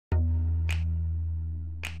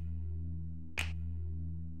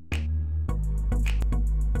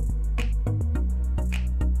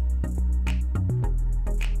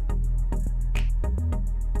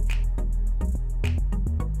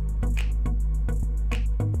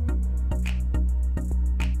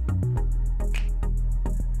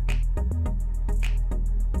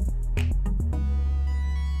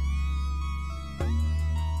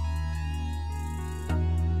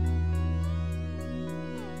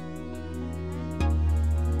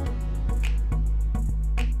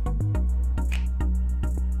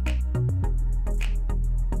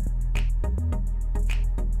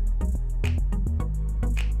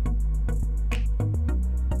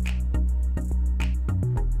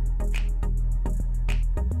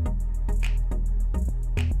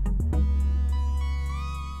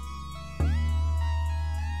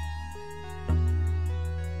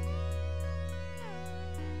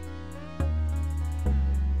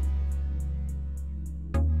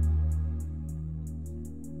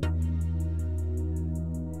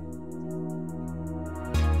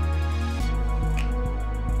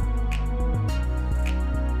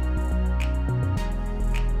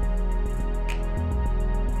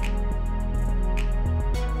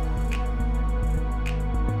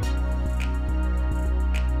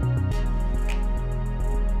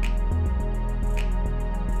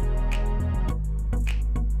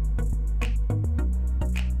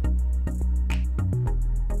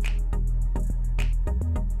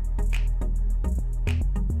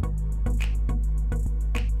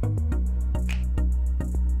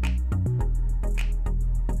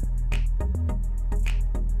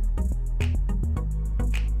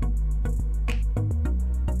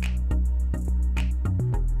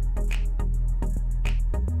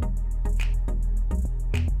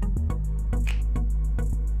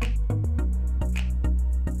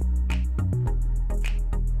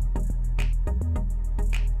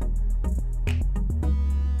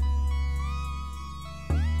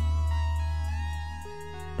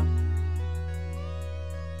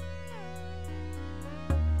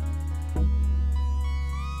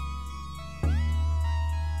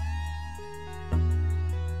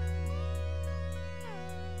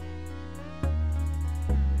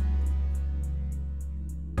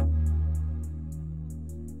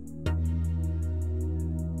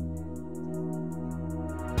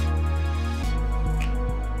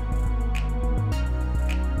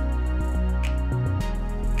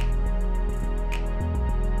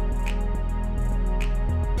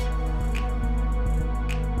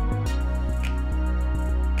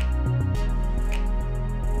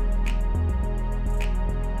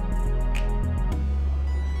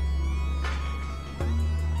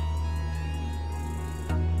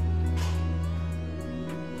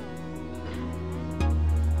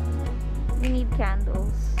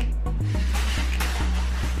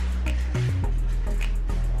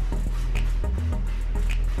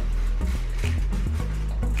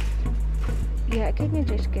Why can't you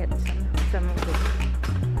just get some of it?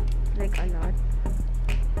 Like a lot?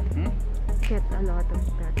 Get a lot of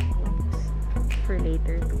that points for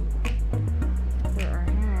later too. For our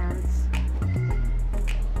hands.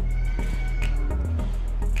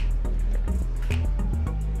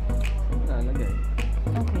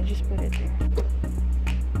 Okay, just put it there.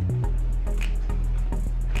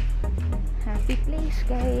 Happy place,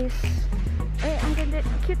 guys. Ay, ang ganda.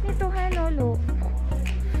 Cute nito, no? Look.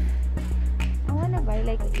 I wanna buy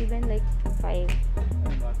like even like 5.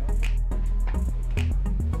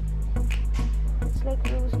 It's like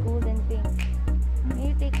rose gold and pink.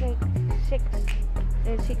 Maybe take like 6.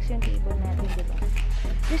 There's 6 yung table natin, diba?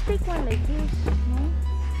 Just take one like this, no?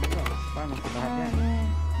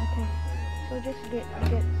 Okay. So just get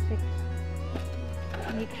 6.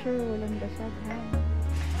 Make sure walang basag, ha?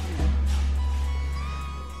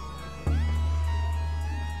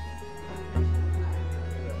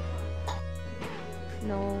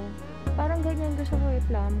 No. Parang ganyan gusto ko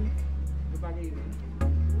plum.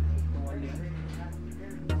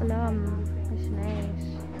 Plum. It's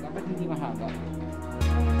nice. Dapat hindi mahaba.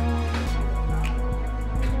 I know.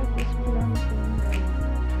 I like this plum thing.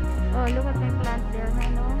 Oh, look at my plant there,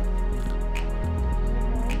 no?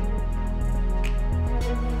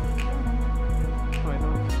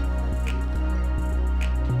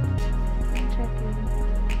 Checking.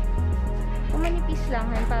 Kung manipis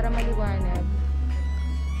lang para maliwanag.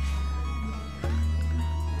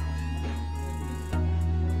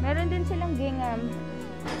 Meron din silang gingham.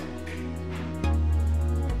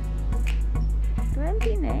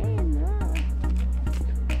 29. Wow.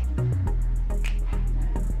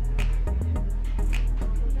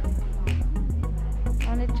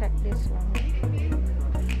 I wanna check this one.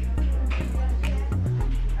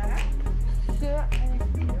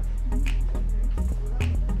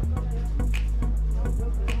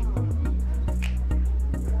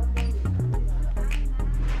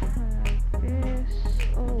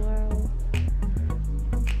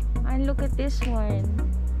 Look at this one.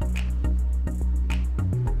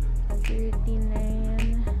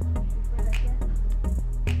 39.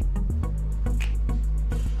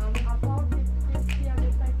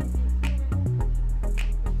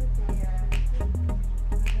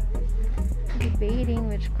 Debating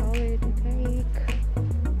which color to take.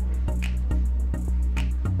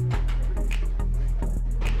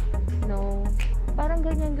 No. Parang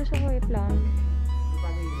ganyan gusto ko plum.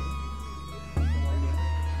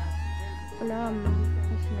 Plum.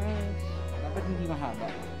 It's nice. Dapat hindi mahaba.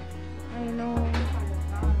 I know.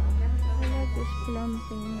 I like this plum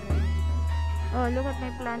thing. Oh, look at my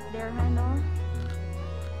plant there, no?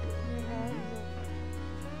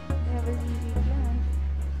 They have a ZZ plant.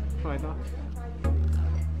 Oh, ito?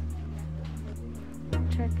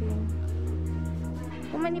 Checking.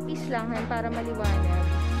 Kung manipis lang, para maliwanag.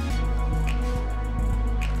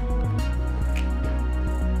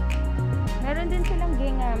 Meron din silang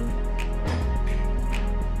gingham.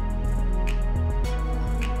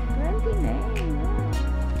 29.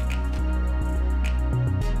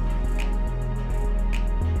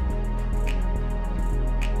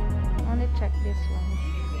 I want to check this one.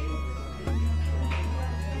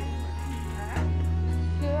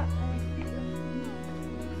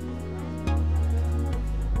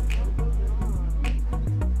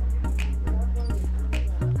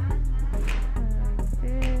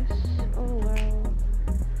 This. Oh wow.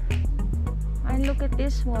 And look at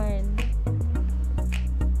this one.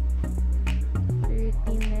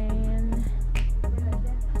 39.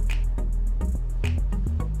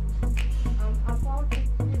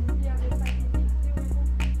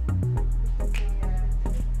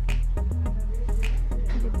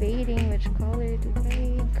 Debating which color to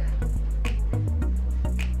take.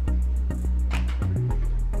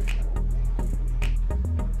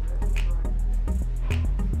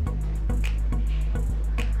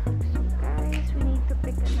 So guys, we need to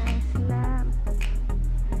pick a nice lamp.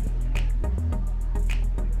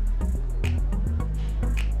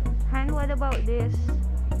 What about this?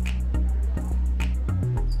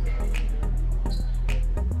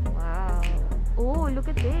 Wow. Oh, look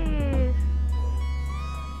at this.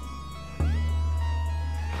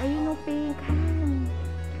 Ayun no, pink hand.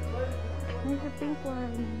 There's a pink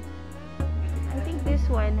one. I think this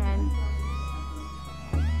one hand.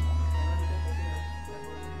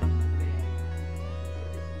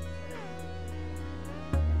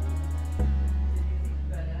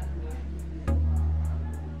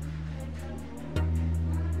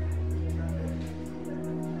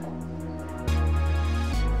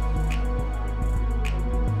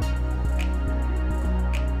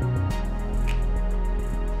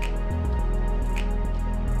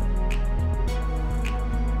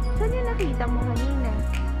 nakita mo kanina.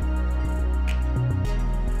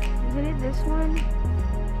 Isn't it this one?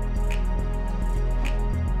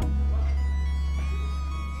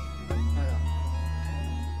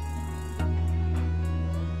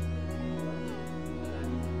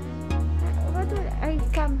 What would I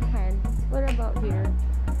come hand? What about here?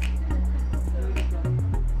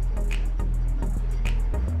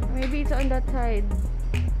 Maybe it's on that side.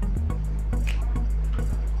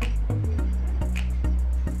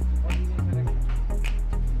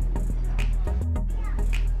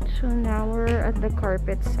 So now we're at the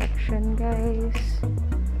carpet section, guys.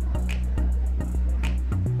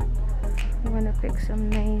 I wanna pick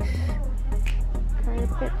some nice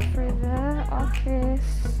carpet for the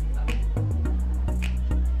office.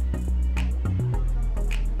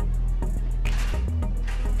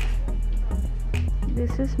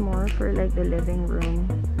 This is more for like the living room.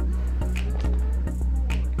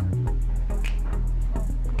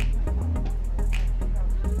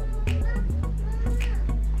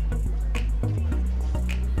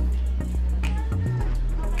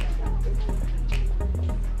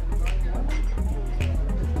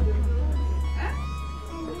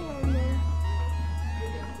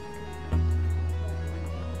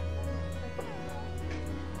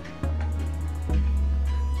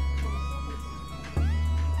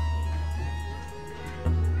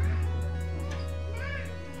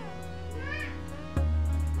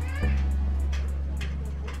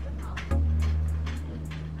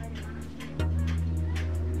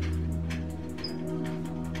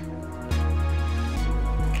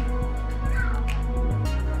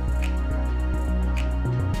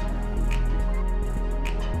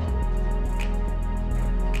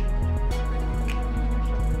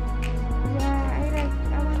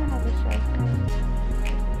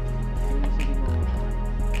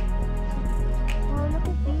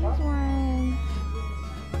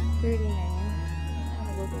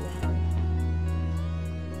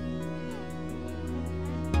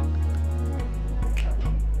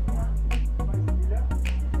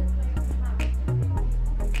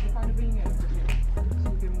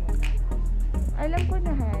 Alam ko na,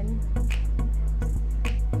 Han.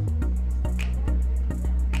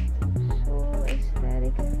 So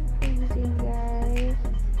aesthetic and pleasing, guys.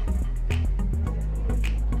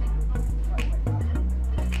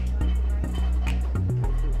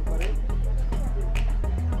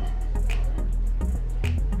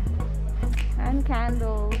 And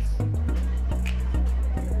candles.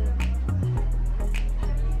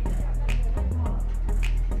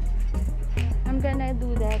 I'm gonna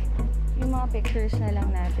do that. Yung mga pictures na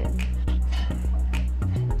lang natin.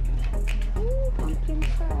 Ooh, pumpkin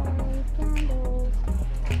pie, candles.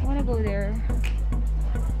 I wanna go there.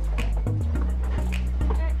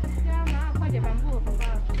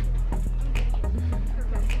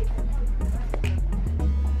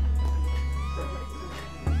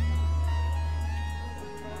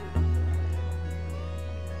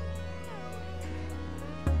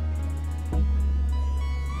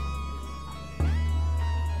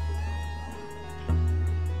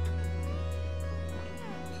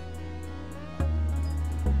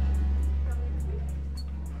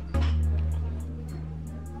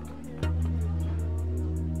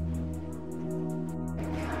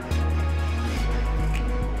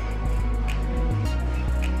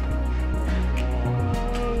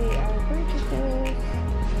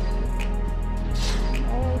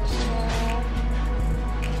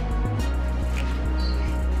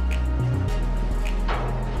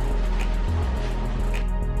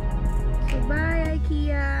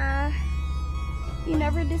 You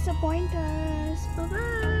never disappoint us.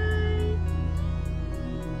 Bye-bye.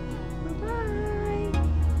 Bye-bye.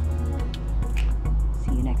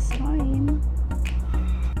 See you next time.